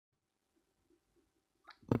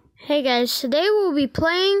Hey guys, today we'll be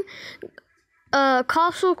playing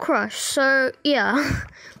Castle Crush. So yeah,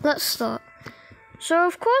 let's start. So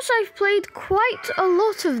of course I've played quite a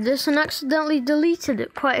lot of this and accidentally deleted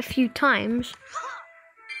it quite a few times.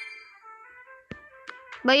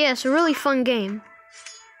 But yeah, it's a really fun game.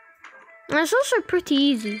 And it's also pretty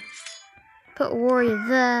easy. Put a warrior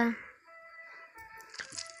there.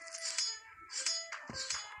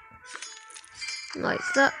 Like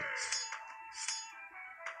that.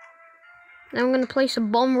 Then I'm gonna place a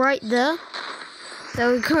bomb right there.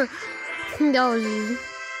 There we go. That was easy.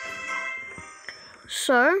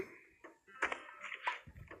 So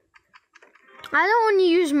I don't want to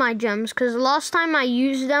use my gems because last time I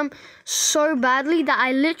used them so badly that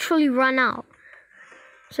I literally ran out.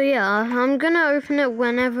 So yeah, I'm gonna open it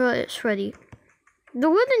whenever it's ready. The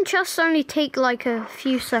wooden chests only take like a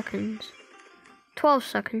few seconds. 12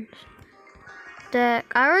 seconds. Deck.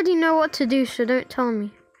 I already know what to do, so don't tell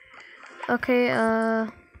me. Okay,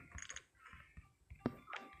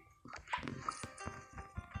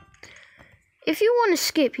 if you want to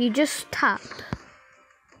skip, you just tap.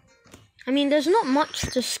 I mean, there's not much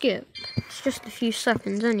to skip. It's just a few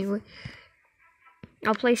seconds anyway.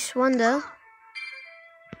 I'll place one there.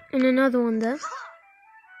 And another one there.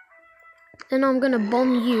 Then I'm gonna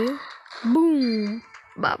bomb you. Boom.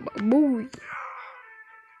 Baba booey.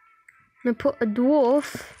 I'm gonna put a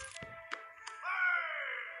dwarf.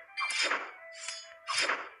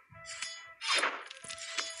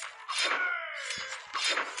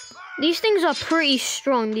 These things are pretty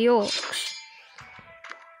strong, the orcs.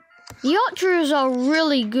 The archers are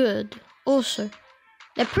really good, also.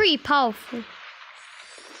 They're pretty powerful.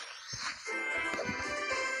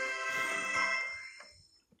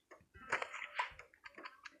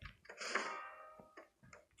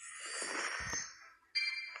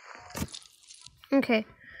 Okay,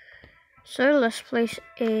 so let's place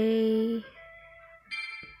a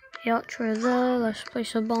archer there, let's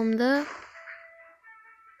place a bomb there.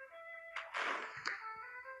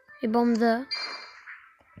 A bomb there.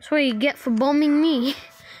 That's what you get for bombing me.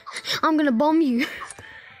 I'm gonna bomb you.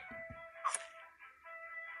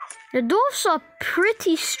 The dwarfs are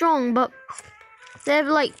pretty strong, but they're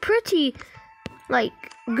like pretty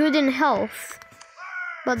good in health.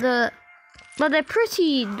 But they're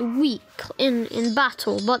pretty weak in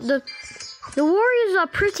battle. But the warriors are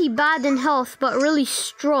pretty bad in health, but really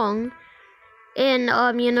strong in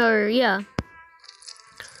yeah.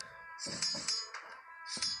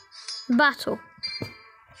 Battle.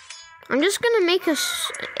 I'm just gonna make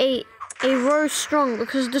a row strong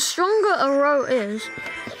because the stronger a row is,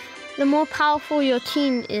 the more powerful your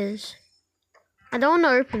team is. I don't want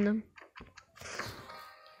to open them.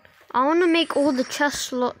 I want to make all the chest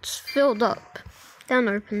slots filled up. Then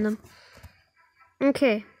open them.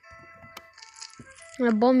 Okay. I'm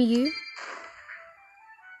gonna bomb you.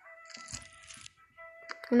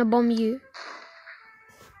 I'm gonna bomb you.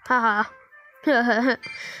 Haha.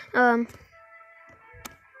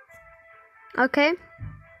 Okay,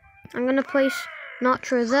 I'm gonna place an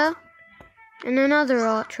archer there, and another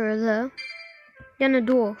archer there, then a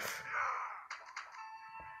dwarf.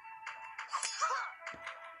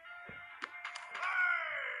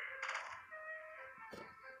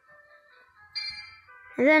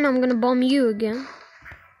 And then I'm gonna bomb you again,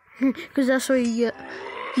 because that's what you get.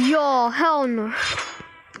 Yo, hell no.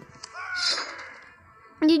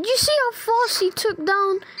 Did you see how fast he took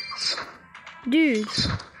down? Dude,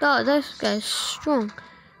 this guy's strong.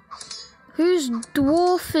 Whose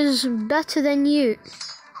dwarf is better than you?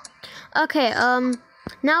 Okay,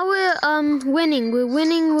 now we're winning. We're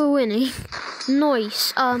winning.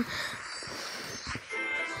 Nice.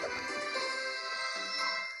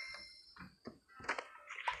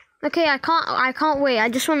 Okay, I can't wait. I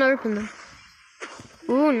just want to open them.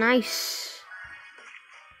 Ooh, nice.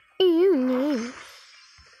 Ooh, nice.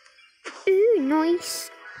 Ooh,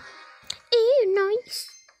 nice. Ooh, nice.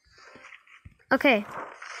 Okay.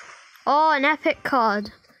 Oh, an epic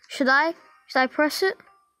card. Should I press it?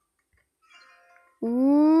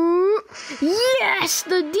 Ooh. Yes,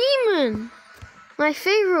 the demon. My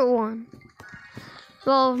favorite one.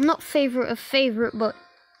 Well, not favorite, but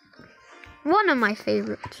one of my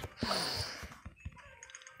favorites.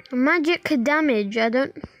 Magic damage. I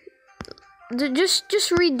don't.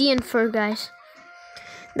 Just read the info, guys.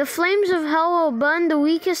 The flames of hell will burn the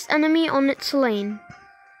weakest enemy on its lane.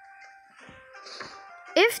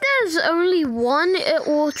 If there's only one, it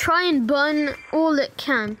will try and burn all it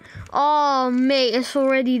can. Oh, mate, it's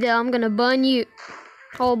already there. I'm gonna burn you.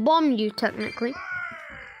 Or bomb you, technically.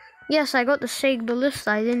 Yes, I got the Seg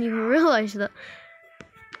Ballista. I didn't even realize that.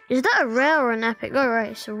 Is that a rare or an epic? Oh,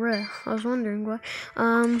 right, it's a rare. I was wondering why.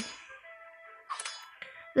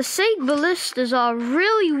 The Sage Ballistas are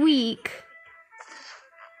really weak,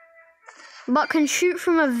 but can shoot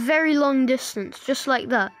from a very long distance, just like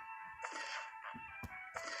that.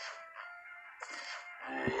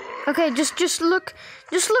 Okay, just look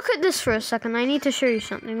at this for a second. I need to show you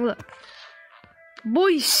something. Look.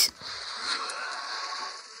 Boys.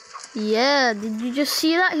 Yeah, did you just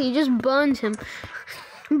see that? He just burned him.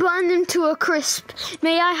 Burned him to a crisp.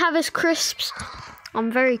 May I have his crisps? I'm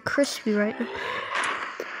very crispy right now.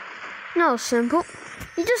 No, simple.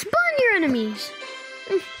 You just burn your enemies.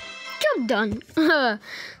 Job done.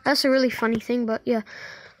 That's a really funny thing, but yeah.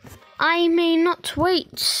 I may not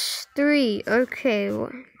wait. 3. Okay.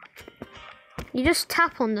 You just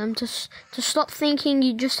tap on them to stop thinking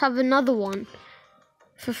you just have another one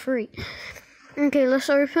for free. Okay, let's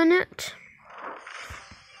open it.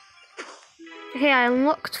 Okay, I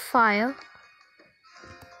unlocked fire.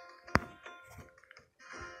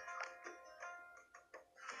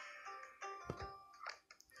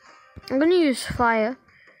 I'm gonna use fire.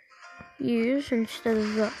 Use instead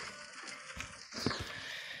of that.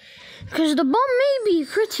 Because the bomb may be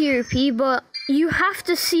pretty OP, but you have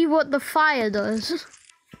to see what the fire does.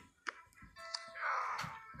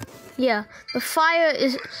 Yeah, the fire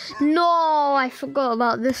is... No, I forgot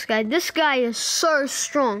about this guy. This guy is so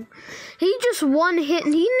strong. He just one hit,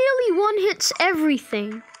 and he nearly one hits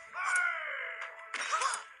everything.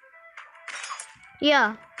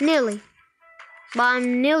 Yeah, nearly. But I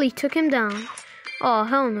nearly took him down. Oh,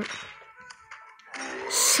 hell no.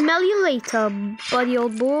 Smell you later, buddy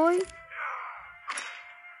old boy.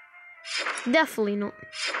 Definitely not.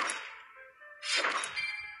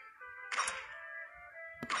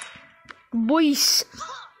 Boys.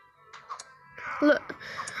 Look,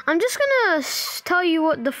 I'm just gonna tell you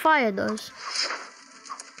what the fire does.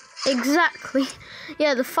 Exactly.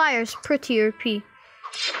 Yeah, the fire is pretty OP.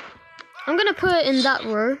 I'm gonna put it in that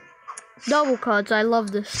row. Double cards, I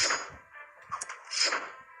love this.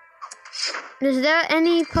 Is there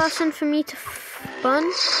any person for me to burn?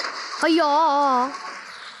 Oh, yeah.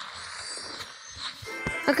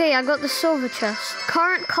 Okay, I got the silver chest.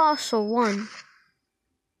 Current castle 1.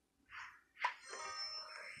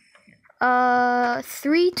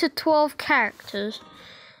 3 to 12 characters.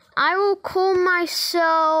 I will call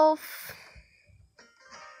myself...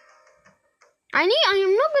 I'm not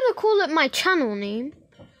gonna call it my channel name.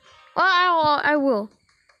 Well, I will.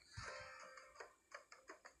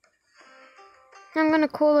 I'm gonna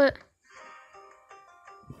call it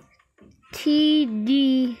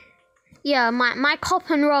TD. Yeah, my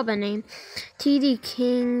CopNRobber name. TD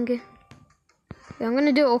King. Yeah, I'm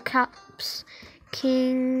gonna do it all caps.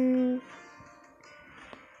 King.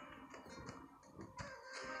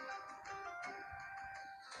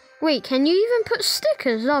 Wait, can you even put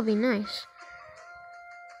stickers? That'll be nice.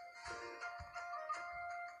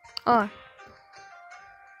 Oh.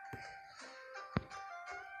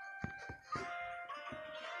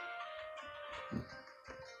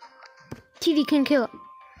 TD can kill it.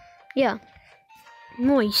 Yeah.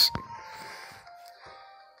 Nice.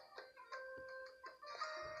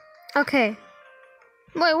 Okay.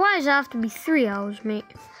 Wait, why does it have to be 3 hours, mate?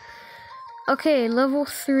 Okay, level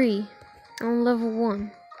 3. On level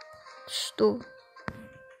 1. Store.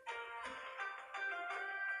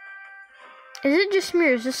 Is it just me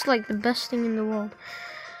or is this like the best thing in the world?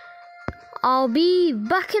 I'll be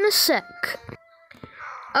back in a sec.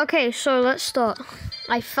 Okay, so let's start.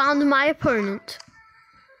 I found my opponent.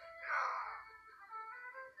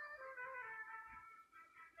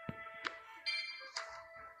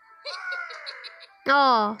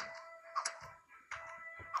 Oh.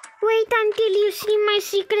 Wait until you see my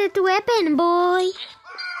secret weapon, boy.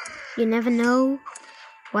 You never know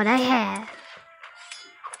what I have.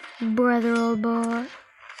 Brother old boy.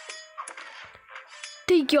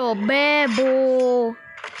 Take your bad boy.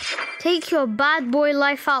 Take your bad boy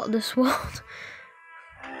life out this world.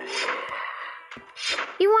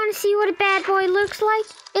 You want to see what a bad boy looks like?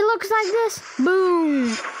 It looks like this.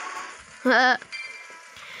 Boom.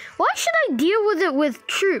 Why should I deal with it with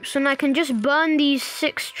troops when I can just burn these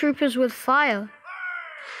 6 troopers with fire?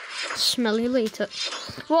 Smell you later.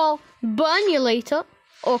 Well, burn you later.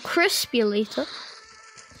 Or crisp you later.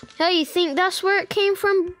 Hey, you think that's where it came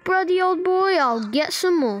from, bruddy old boy? I'll get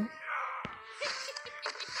some more.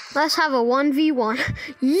 Let's have a 1v1.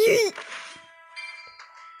 Yeet!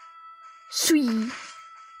 Sweet.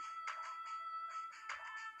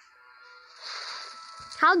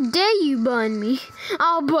 How dare you burn me?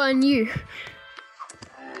 I'll burn you.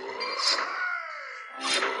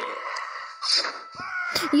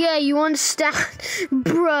 Yeah, you understand,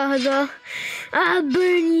 brother. I'll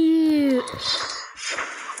burn you.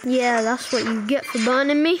 Yeah, that's what you get for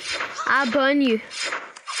burning me. I burn you.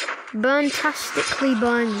 Burntastically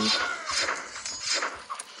burn you.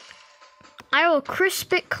 I will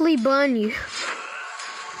crispically burn you.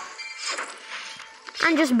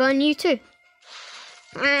 And just burn you too.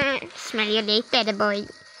 Smell your day better, boy.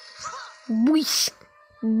 Boish.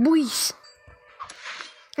 Boish.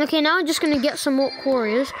 Okay, now I'm just going to get some more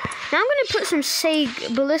warriors. Now I'm going to put some Sag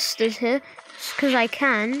ballistas here, just because I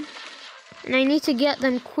can. And I need to get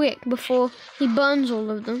them quick before he burns all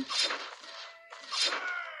of them.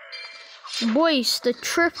 Boys, the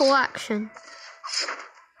triple action.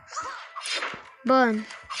 Burn.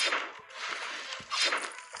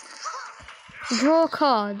 Draw a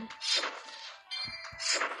card.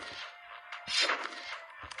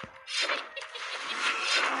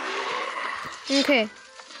 Okay.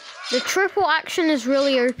 The triple action is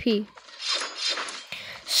really OP.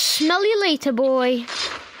 Smell you later, boy.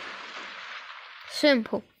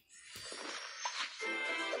 Simple.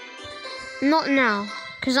 Not now,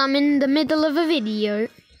 because I'm in the middle of a video.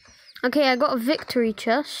 Okay, I got a victory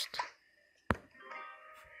chest.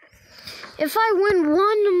 If I win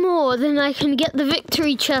one more, then I can get the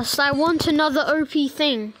victory chest. I want another OP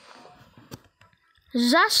thing.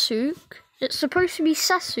 Sasuke? It's supposed to be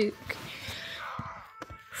Sasuke.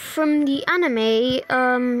 From the anime,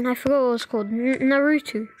 I forgot what it was called.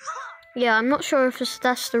 Naruto. Yeah, I'm not sure if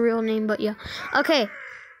that's the real name, but yeah. Okay,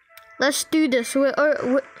 let's do this. We're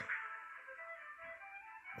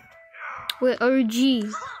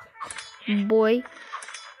OG, boy.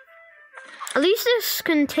 At least this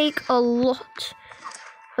can take a lot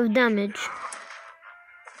of damage.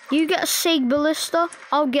 You get a Sag ballista,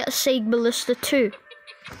 I'll get a Sag ballista too.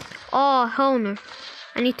 Oh, hell no.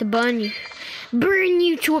 I need to burn you. Burn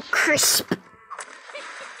you to a crisp.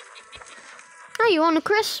 Oh, you want a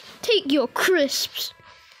crisp? Take your crisps.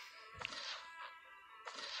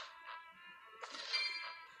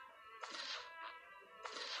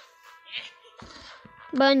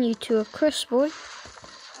 Burn you to a crisp, boy.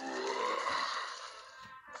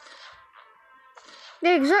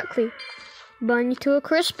 Yeah, exactly. Burn you to a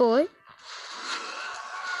crisp, boy.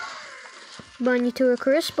 Burn you to a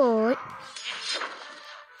crisp, boy.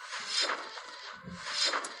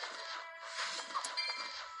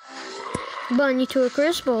 Burn you to a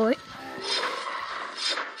crisp, boy.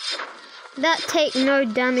 That take no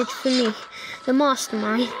damage for me, the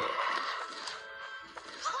mastermind.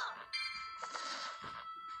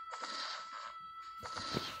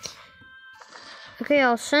 Okay,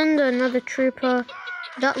 I'll send another trooper.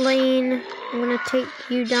 That lane, I'm gonna take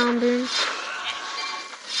you down, Bloon.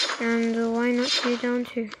 And why not you down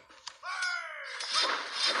too?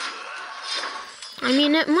 I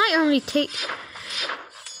mean, it might only take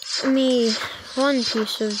me one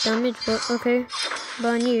piece of damage, but okay.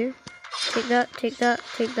 Burn you. Take that, take that,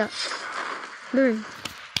 take that. Boom.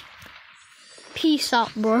 Peace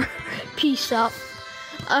out, bro. Peace out.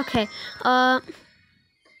 Okay, alright,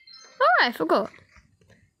 I forgot.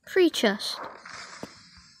 Free chest.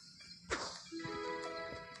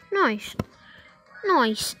 Nice.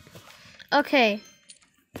 Nice. Okay.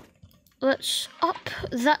 Let's up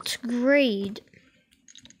that grade.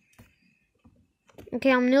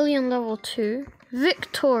 Okay, I'm nearly on level 2.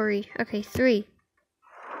 Victory. Okay, 3.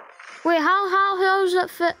 Wait, how does that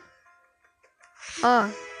fit?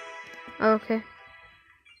 Oh. Okay.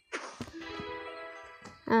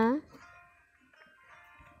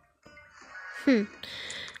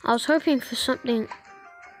 I was hoping for something.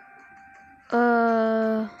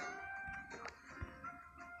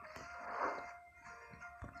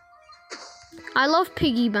 I love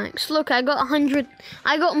piggy banks. Look, I got 100.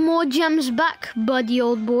 I got more gems back, buddy,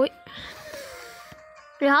 old boy.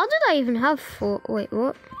 Wait, how did I even have 4? Wait,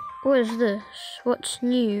 what? What is this? What's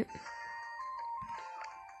new?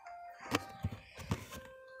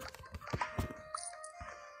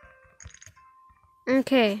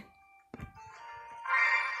 Okay.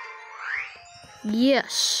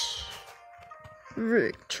 Yes.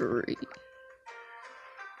 Victory.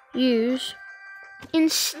 Use.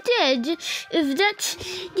 Instead of that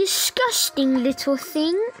disgusting little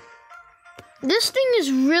thing. This thing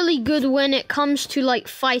is really good when it comes to like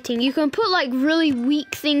fighting. You can put like really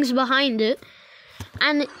weak things behind it.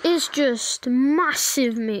 And it's just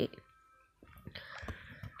massive, mate.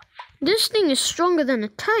 This thing is stronger than a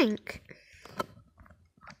tank.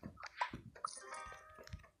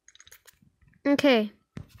 Okay.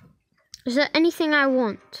 Is there anything I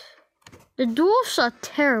want? The dwarfs are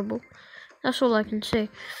terrible. That's all I can say.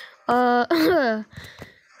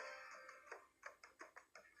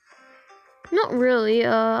 Not really.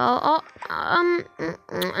 No,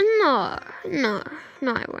 I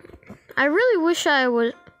won't. I really wish I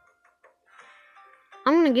was.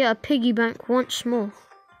 I'm gonna get a piggy bank once more.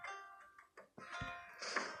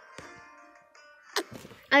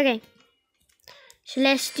 Okay. So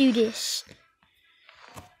let's do this.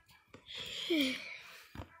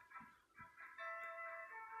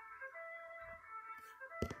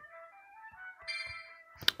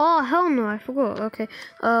 Oh, hell no, I forgot. Okay,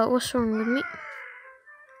 what's wrong with me?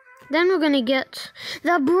 Then we're gonna get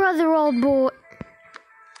the brother old boy.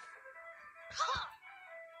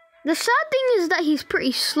 The sad thing is that he's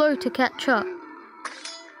pretty slow to catch up.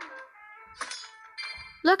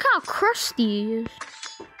 Look how crusty he is.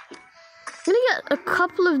 I'm gonna get a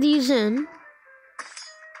couple of these in.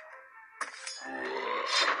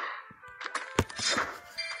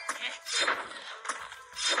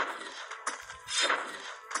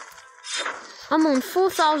 I'm on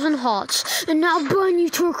 4,000 hearts, and now burn you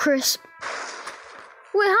to a crisp.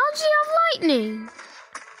 Wait, how does he have lightning?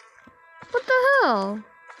 What the hell?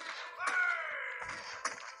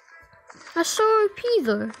 That's so OP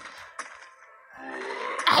though.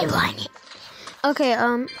 I want it. Okay,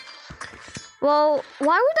 well,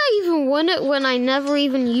 why would I even win it when I never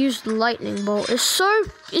even used the lightning bolt? It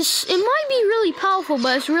might be really powerful,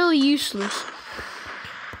 but it's really useless.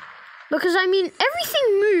 Because, I mean,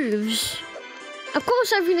 everything moves. Of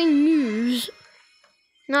course, everything moves.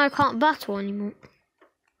 Now I can't battle anymore.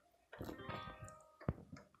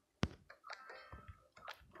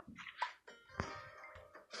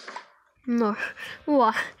 No.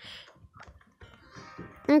 What?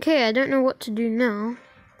 Okay, I don't know what to do now.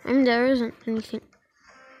 I mean, there isn't anything.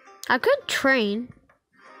 I could train.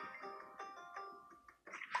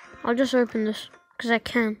 I'll just open this, because I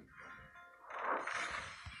can.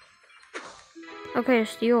 Okay,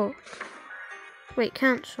 it's the orc. Wait,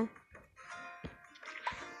 cancel.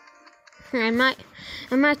 I might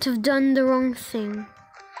have done the wrong thing.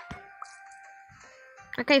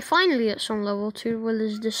 Okay, finally it's on level 2 with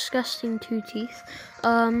his disgusting 2 teeth.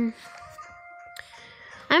 I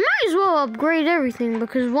might as well upgrade everything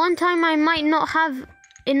because one time I might not have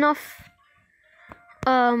enough.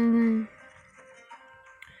 I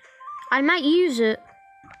might use it.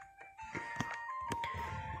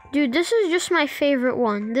 Dude, this is just my favorite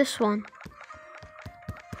one. This one.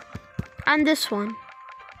 And this one.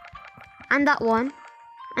 And that one.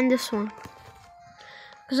 And this one.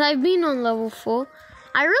 Because I've been on level 4.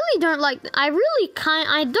 I don't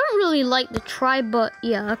really like the tribe, but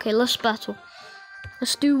yeah, okay, let's battle.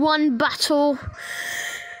 Let's do one battle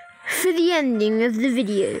for the ending of the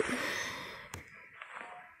video.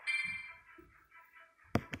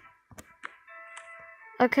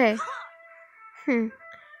 Okay. I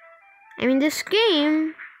mean, this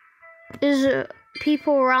game is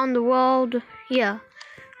people around the world, yeah.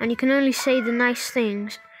 And you can only say the nice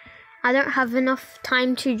things. I don't have enough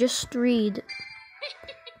time to just read.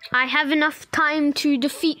 I have enough time to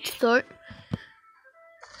defeat, though.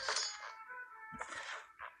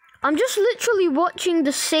 I'm just literally watching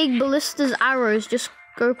the Seg Ballista's arrows just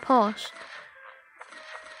go past.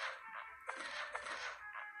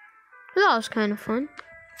 That was kind of fun.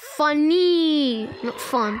 Funny! Not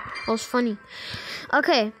fun. That was funny.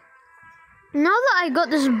 Okay. Now that I got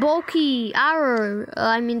this bulky arrow,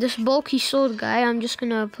 this bulky sword guy, I'm just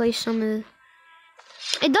gonna play some of...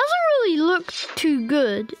 It doesn't really look too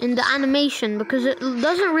good in the animation because it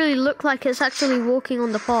doesn't really look like it's actually walking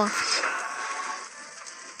on the path.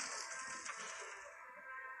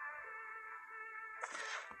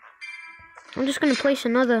 I'm just gonna place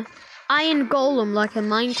another iron golem like in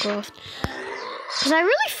Minecraft. Because I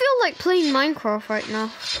really feel like playing Minecraft right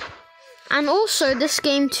now. And also this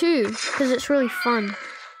game too, because it's really fun.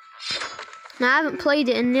 Now I haven't played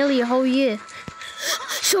it in nearly a whole year.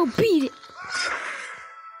 So beat it!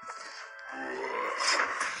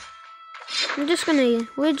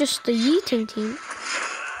 We're just the yeeting team.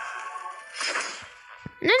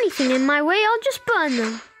 And anything in my way, I'll just burn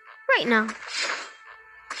them. Right now.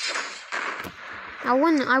 I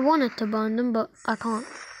wanted to burn them, but I can't.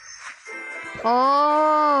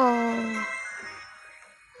 Oh.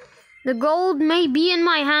 The gold may be in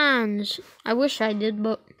my hands. I wish I did,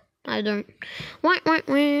 but I don't.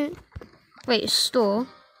 Wait, store.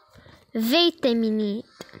 Wait a minute.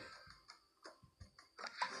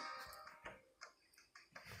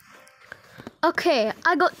 Okay,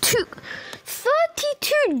 I got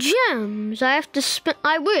 32 gems. I have to spend.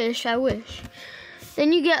 I wish.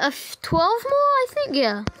 Then you get 12 more, I think.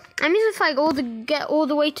 Yeah. I mean, if I get all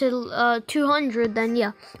the way to 200, then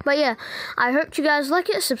yeah. But yeah, I hope you guys like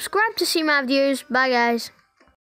it. Subscribe to see my videos. Bye, guys.